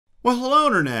Well, hello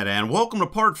Internet, and welcome to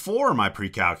part 4 of my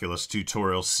Precalculus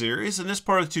tutorial series. In this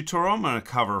part of the tutorial, I'm going to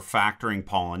cover factoring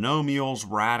polynomials,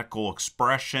 radical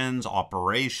expressions,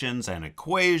 operations and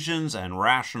equations, and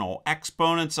rational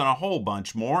exponents, and a whole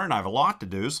bunch more, and I have a lot to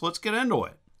do, so let's get into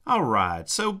it. Alright,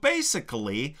 so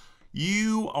basically,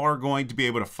 you are going to be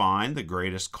able to find the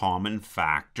greatest common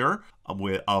factor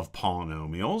of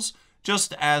polynomials,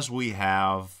 just as we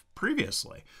have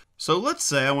previously. So let's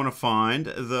say I want to find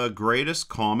the greatest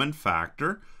common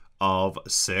factor of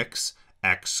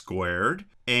 6x squared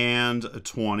and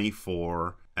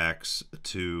 24x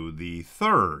to the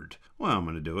third. Well, I'm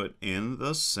going to do it in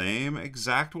the same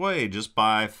exact way, just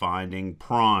by finding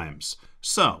primes.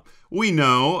 So we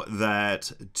know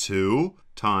that 2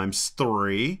 times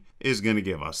 3 is going to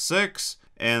give us 6,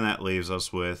 and that leaves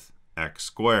us with x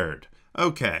squared.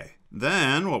 Okay,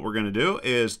 then what we're going to do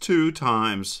is 2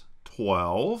 times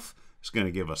 12 is going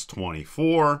to give us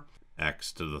 24,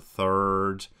 x to the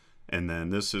third, and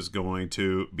then this is going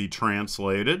to be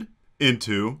translated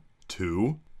into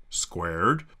 2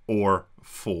 squared, or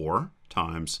 4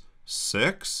 times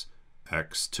 6,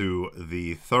 x to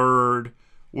the third,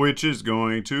 which is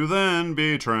going to then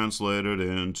be translated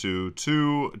into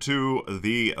 2 to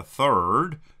the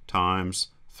third times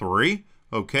 3.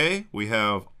 Okay, we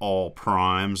have all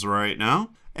primes right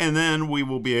now. And then we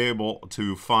will be able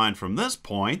to find from this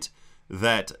point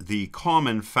that the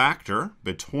common factor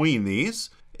between these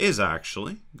is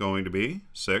actually going to be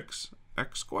 6x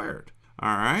squared.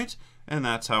 All right, and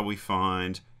that's how we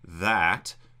find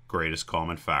that greatest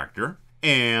common factor.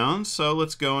 And so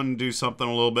let's go and do something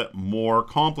a little bit more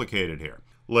complicated here.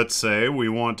 Let's say we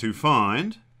want to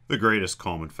find the greatest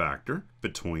common factor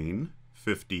between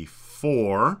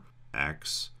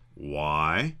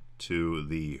 54xy to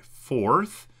the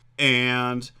fourth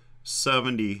and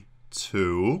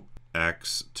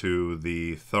 72x to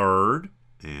the third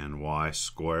and y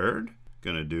squared.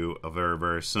 Gonna do a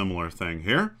very similar thing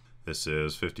here. This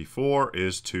is 54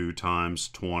 is 2 times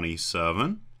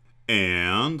 27,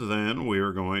 and then we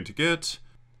are going to get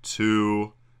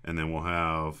 2, and then we'll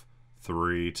have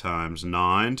 3 times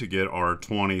 9 to get our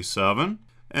 27,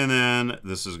 and then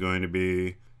this is going to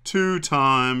be 2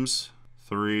 times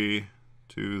 3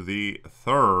 to the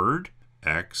third,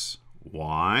 x,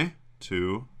 y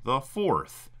to the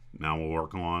fourth. Now we'll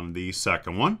work on the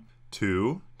second one.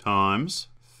 2 times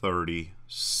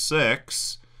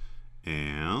 36,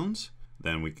 and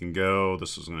then we can go,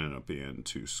 this is going to end up being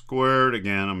 2 squared.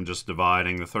 Again, I'm just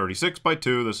dividing the 36 by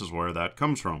 2. This is where that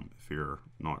comes from, if you're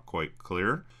not quite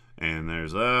clear. And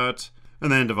there's that.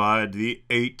 And then divide the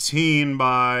 18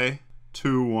 by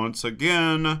 2 once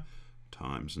again,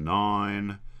 times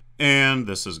 9. And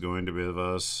this is going to give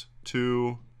us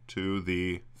 2 to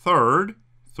the third,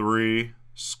 3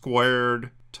 squared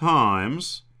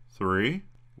times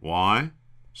 3y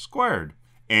squared.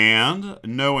 And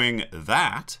knowing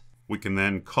that, we can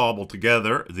then cobble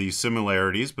together the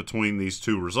similarities between these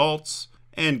two results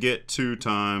and get 2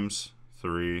 times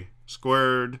 3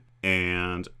 squared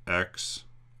and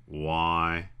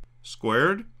xy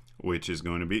squared, which is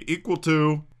going to be equal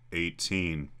to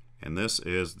 18. And this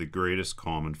is the greatest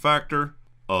common factor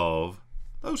of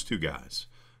those two guys.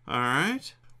 All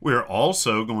right. We're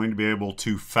also going to be able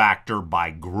to factor by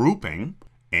grouping.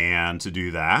 And to do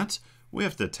that, we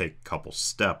have to take a couple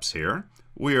steps here.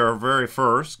 We are very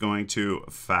first going to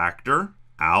factor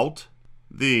out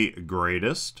the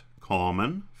greatest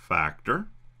common factor.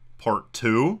 Part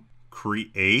 2,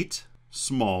 create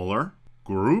smaller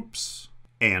groups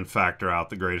and factor out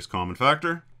the greatest common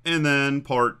factor. And then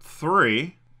part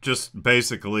 3, just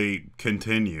basically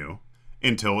continue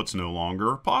until it's no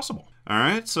longer possible. All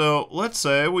right, so let's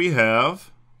say we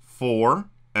have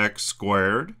 4x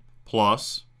squared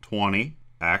plus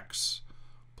 20x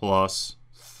plus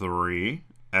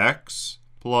 3x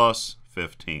plus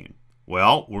 15.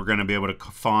 Well, we're going to be able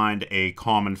to find a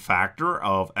common factor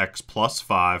of x plus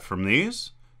 5 from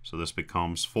these. So this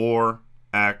becomes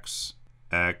 4x,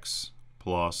 x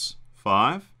plus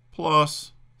 5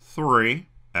 plus 3,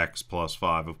 x plus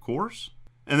 5, of course.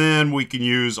 And then we can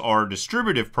use our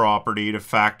distributive property to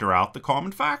factor out the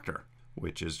common factor,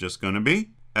 which is just going to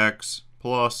be x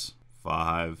plus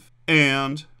 5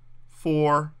 and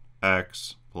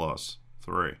 4x plus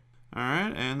 3. All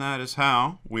right, and that is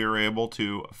how we are able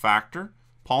to factor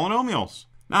polynomials.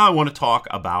 Now I want to talk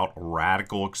about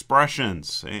radical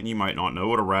expressions, and you might not know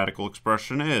what a radical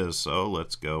expression is, so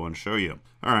let's go and show you.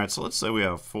 All right, so let's say we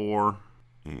have 4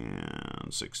 and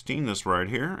 16. This right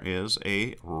here is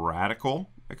a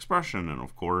radical expression, and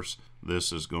of course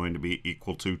this is going to be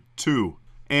equal to 2.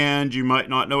 And you might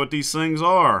not know what these things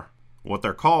are, what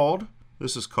they're called.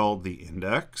 This is called the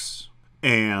index,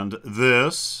 And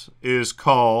this is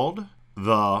called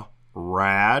the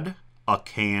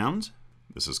radicand.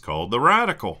 This is called the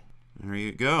radical. There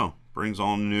you go. Brings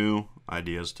all new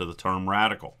ideas to the term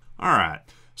radical. All right,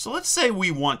 so let's say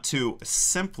we want to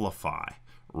simplify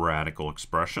radical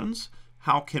expressions.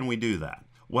 How can we do that?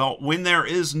 Well, when there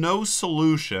is no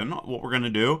solution, what we're going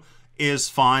to do is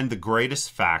find the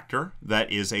greatest factor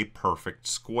that is a perfect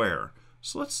square.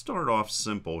 So let's start off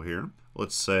simple here.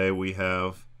 Let's say we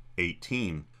have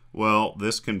 18. Well,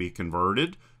 this can be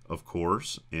converted, of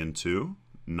course, into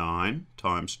 9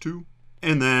 times 2.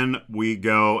 And then we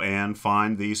go and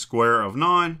find the square of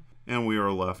 9, and we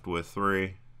are left with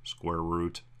 3 square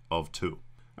root of 2.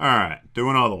 All right, do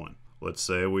another one. Let's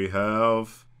say we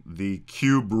have the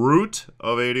cube root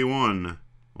of 81.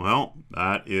 Well,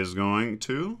 that is going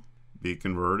to be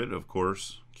converted, of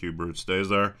course, cube root stays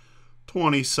there,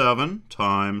 27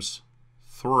 times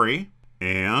 3.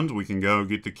 And we can go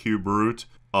get the cube root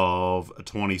of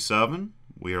 27.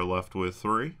 We are left with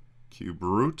 3 cube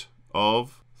root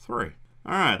of 3.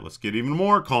 All right, let's get even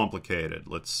more complicated.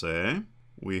 Let's say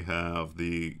we have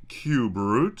the cube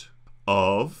root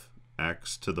of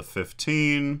x to the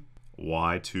 15,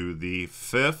 y to the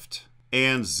 5th,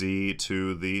 and z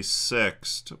to the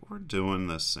 6th. We're doing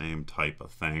the same type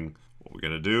of thing. What we're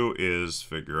going to do is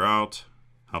figure out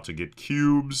how to get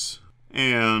cubes,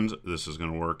 and this is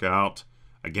going to work out.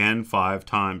 Again, 5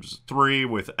 times 3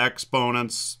 with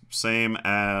exponents, same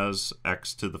as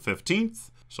x to the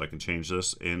 15th. So I can change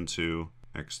this into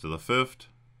x to the 5th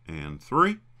and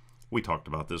 3. We talked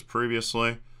about this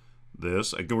previously.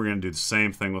 This, again, we're going to do the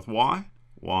same thing with y.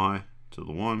 Y to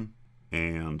the 1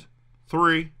 and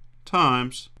 3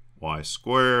 times y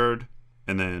squared.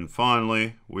 And then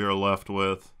finally, we are left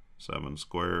with 7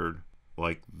 squared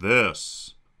like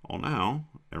this. Well, now,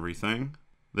 everything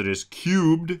that is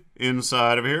cubed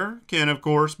inside of here can, of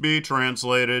course, be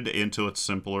translated into its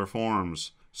simpler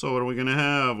forms. So what are we going to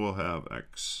have? We'll have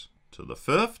x to the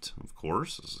 5th. Of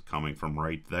course, this is coming from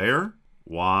right there.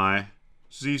 Y,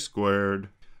 z squared.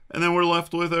 And then we're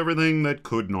left with everything that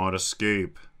could not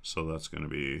escape. So that's going to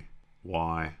be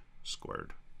y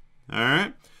squared. All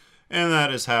right. And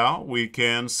that is how we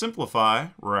can simplify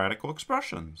radical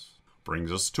expressions. Brings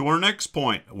us to our next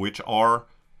point, which are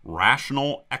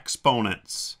rational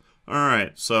exponents. All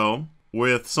right, so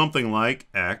with something like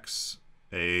x,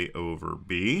 a over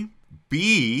b,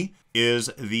 b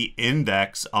is the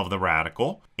index of the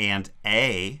radical, and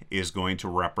a is going to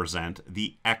represent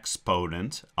the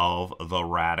exponent of the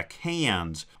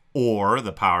radicand, or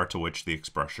the power to which the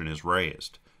expression is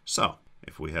raised. So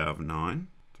if we have 9,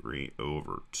 3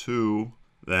 over 2,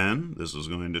 then this is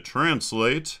going to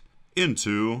translate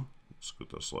into, let's get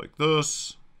this like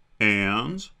this,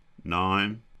 and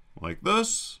 9 like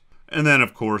this. And then,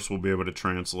 of course, we'll be able to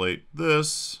translate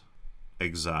this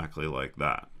exactly like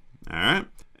that. All right.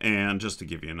 And just to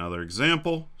give you another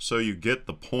example, so you get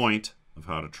the point of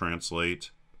how to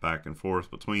translate back and forth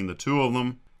between the two of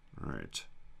them. All right.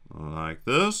 Like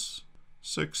this.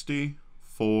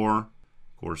 64. Of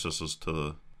course, this is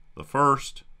to the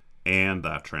first. And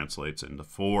that translates into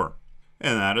 4.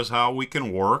 And that is how we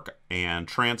can work and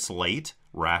translate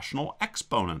rational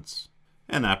exponents.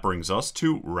 And that brings us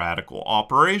to radical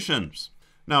operations.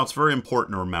 Now, it's very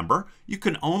important to remember, you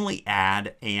can only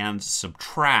add and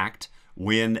subtract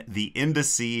when the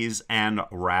indices and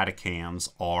radicands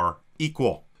are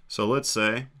equal. So let's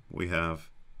say we have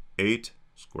 8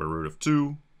 square root of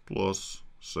 2 plus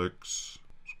 6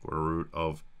 square root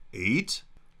of 8.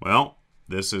 Well,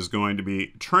 this is going to be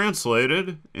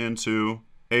translated into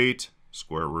 8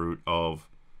 square root of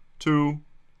 2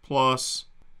 plus,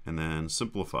 and then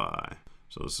simplify.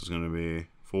 So this is going to be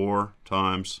 4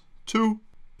 times 2,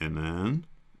 and then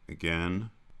again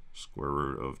square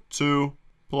root of 2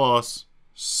 plus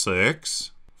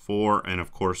 6, 4, and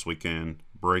of course we can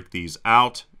break these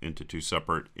out into 2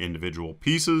 separate individual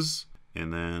pieces,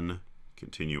 and then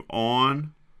continue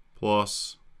on,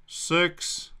 plus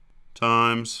 6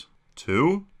 times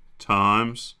 2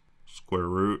 times square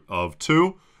root of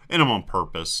 2. And I'm on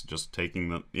purpose just taking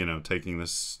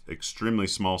this extremely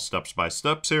small steps by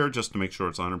steps here just to make sure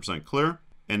it's 100% clear.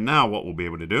 And now what we'll be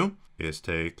able to do is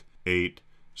take 8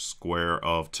 square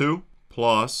of 2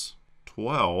 plus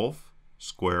 12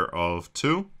 square of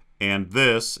 2. And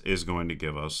this is going to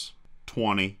give us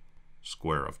 20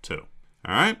 square of 2. All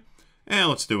right. And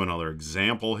let's do another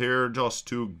example here just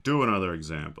to do another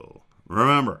example.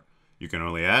 Remember, you can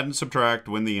only add and subtract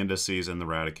when the indices and the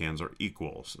radicands are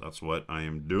equal. So that's what I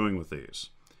am doing with these.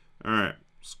 All right,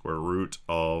 square root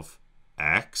of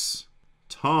x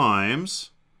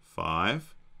times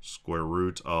 5 square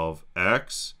root of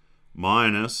x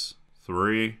minus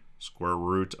 3 square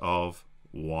root of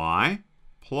y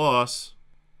plus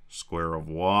square of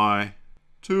y,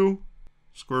 2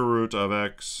 square root of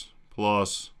x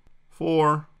plus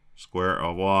 4 square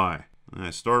of y. And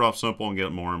I start off simple and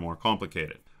get more and more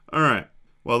complicated. All right,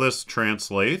 well, this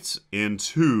translates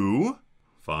into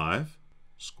 5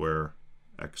 square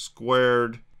x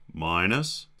squared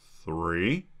minus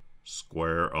 3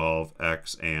 square of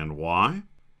x and y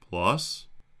plus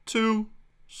 2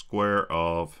 square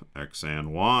of x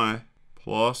and y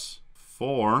plus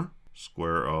 4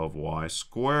 square of y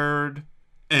squared.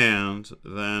 And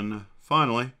then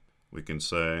finally, we can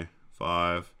say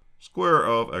 5 square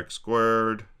of x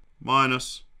squared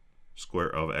minus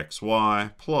square of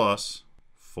xy plus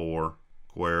 4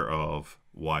 square of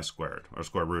y squared, or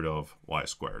square root of y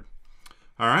squared.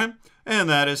 All right, and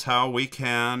that is how we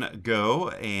can go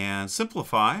and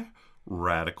simplify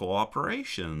radical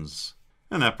operations.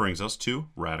 And that brings us to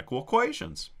radical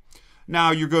equations.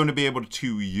 Now you're going to be able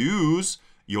to use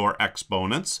your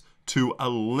exponents to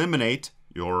eliminate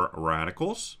your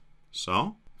radicals.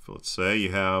 So if let's say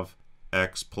you have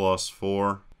x plus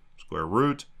 4 square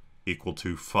root equal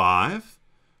to 5,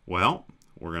 well,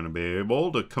 we're going to be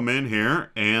able to come in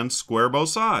here and square both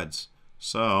sides.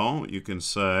 So you can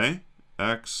say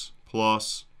x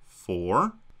plus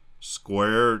 4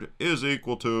 squared is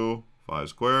equal to 5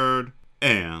 squared.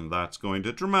 And that's going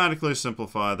to dramatically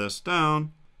simplify this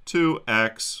down to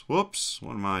x, whoops,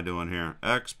 what am I doing here?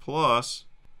 X plus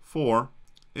 4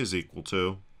 is equal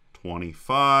to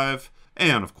 25.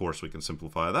 And of course we can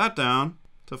simplify that down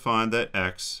to find that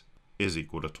x is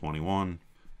equal to 21.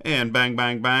 And bang,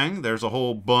 bang, bang, there's a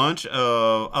whole bunch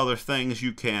of other things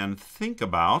you can think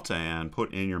about and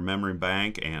put in your memory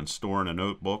bank and store in a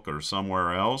notebook or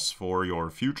somewhere else for your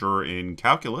future in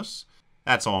calculus.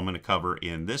 That's all I'm going to cover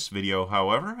in this video,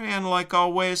 however, and like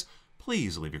always,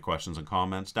 please leave your questions and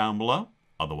comments down below.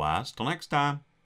 Otherwise, till next time.